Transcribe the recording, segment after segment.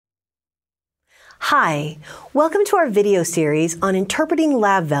Hi, welcome to our video series on interpreting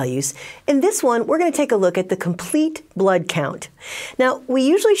lab values. In this one, we're going to take a look at the complete blood count. Now, we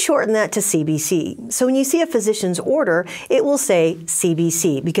usually shorten that to CBC. So when you see a physician's order, it will say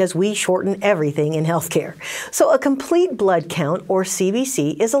CBC because we shorten everything in healthcare. So a complete blood count, or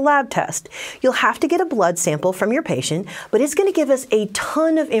CBC, is a lab test. You'll have to get a blood sample from your patient, but it's going to give us a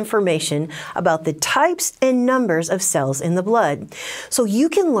ton of information about the types and numbers of cells in the blood. So you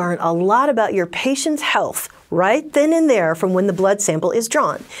can learn a lot about your patient's health right then and there from when the blood sample is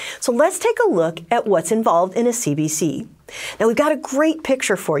drawn. So let's take a look at what's involved in a CBC. Now we've got a great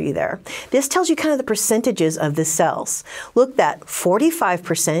picture for you there. This tells you kind of the percentages of the cells. Look, that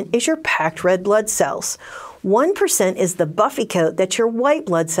 45% is your packed red blood cells. 1% is the buffy coat, that's your white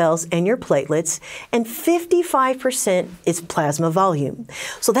blood cells and your platelets, and 55% is plasma volume.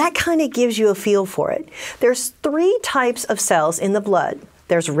 So that kind of gives you a feel for it. There's three types of cells in the blood.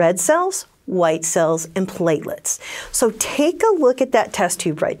 There's red cells, white cells, and platelets. So take a look at that test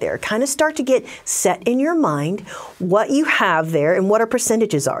tube right there. Kind of start to get set in your mind what you have there and what our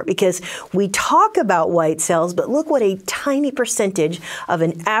percentages are, because we talk about white cells, but look what a tiny percentage of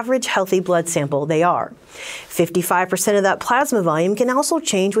an average healthy blood sample they are. 55% of that plasma volume can also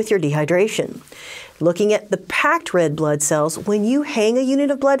change with your dehydration. Looking at the packed red blood cells, when you hang a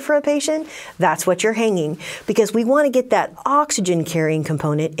unit of blood for a patient, that's what you're hanging, because we want to get that oxygen carrying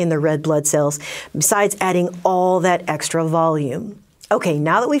component in the red blood cells, besides adding all that extra volume. Okay,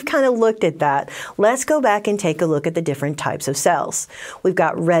 now that we've kind of looked at that, let's go back and take a look at the different types of cells. We've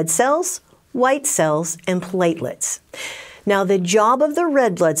got red cells, white cells, and platelets. Now, the job of the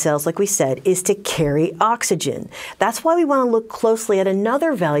red blood cells, like we said, is to carry oxygen. That's why we want to look closely at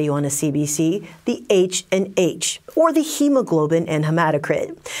another value on a CBC, the H and H, or the hemoglobin and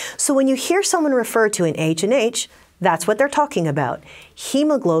hematocrit. So when you hear someone refer to an H and H, that's what they're talking about,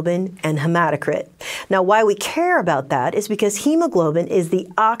 hemoglobin and hematocrit. Now, why we care about that is because hemoglobin is the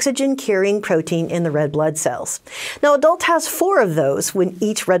oxygen-carrying protein in the red blood cells. Now, adult has 4 of those in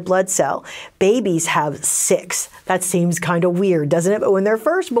each red blood cell. Babies have 6. That seems kind of weird, doesn't it? But when they're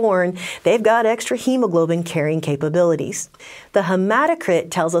first born, they've got extra hemoglobin-carrying capabilities. The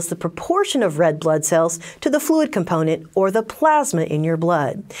hematocrit tells us the proportion of red blood cells to the fluid component, or the plasma in your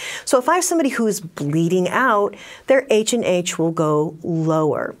blood. So if I have somebody who's bleeding out, their H and H will go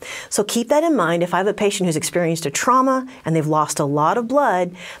lower. So keep that in mind. If I have a patient who's experienced a trauma and they've lost a lot of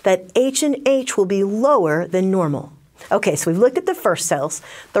blood, that H and H will be lower than normal. Okay, so we've looked at the first cells,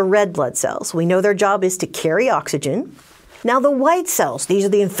 the red blood cells. We know their job is to carry oxygen. Now the white cells, these are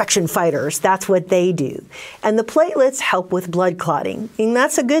the infection fighters. That's what they do. And the platelets help with blood clotting. And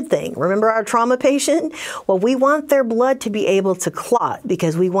that's a good thing. Remember our trauma patient? Well, we want their blood to be able to clot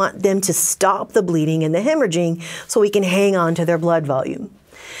because we want them to stop the bleeding and the hemorrhaging so we can hang on to their blood volume.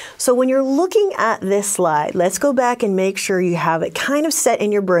 So when you're looking at this slide, let's go back and make sure you have it kind of set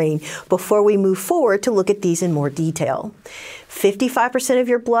in your brain before we move forward to look at these in more detail. 55% of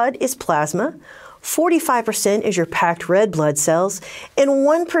your blood is plasma. 45% is your packed red blood cells, and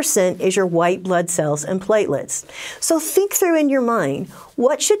 1% is your white blood cells and platelets. So think through in your mind,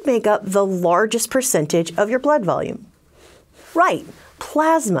 what should make up the largest percentage of your blood volume? Right,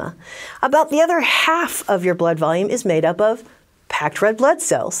 plasma. About the other half of your blood volume is made up of packed red blood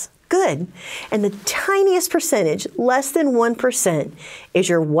cells. Good. And the tiniest percentage, less than 1%, is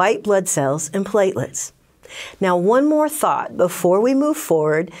your white blood cells and platelets. Now, one more thought before we move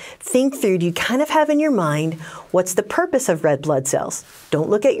forward. Think through, do you kind of have in your mind what's the purpose of red blood cells? Don't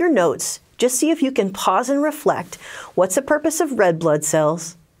look at your notes. Just see if you can pause and reflect. What's the purpose of red blood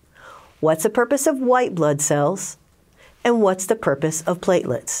cells? What's the purpose of white blood cells? And what's the purpose of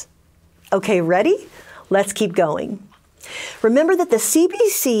platelets? Okay, ready? Let's keep going. Remember that the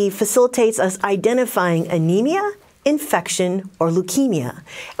CBC facilitates us identifying anemia, infection, or leukemia.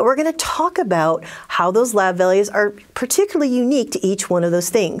 And we're going to talk about how those lab values are particularly unique to each one of those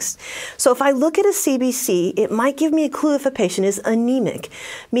things. So if I look at a CBC, it might give me a clue if a patient is anemic,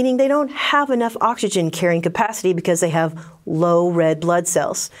 meaning they don't have enough oxygen carrying capacity because they have low red blood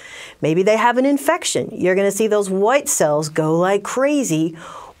cells. Maybe they have an infection. You're going to see those white cells go like crazy,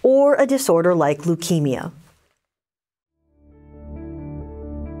 or a disorder like leukemia.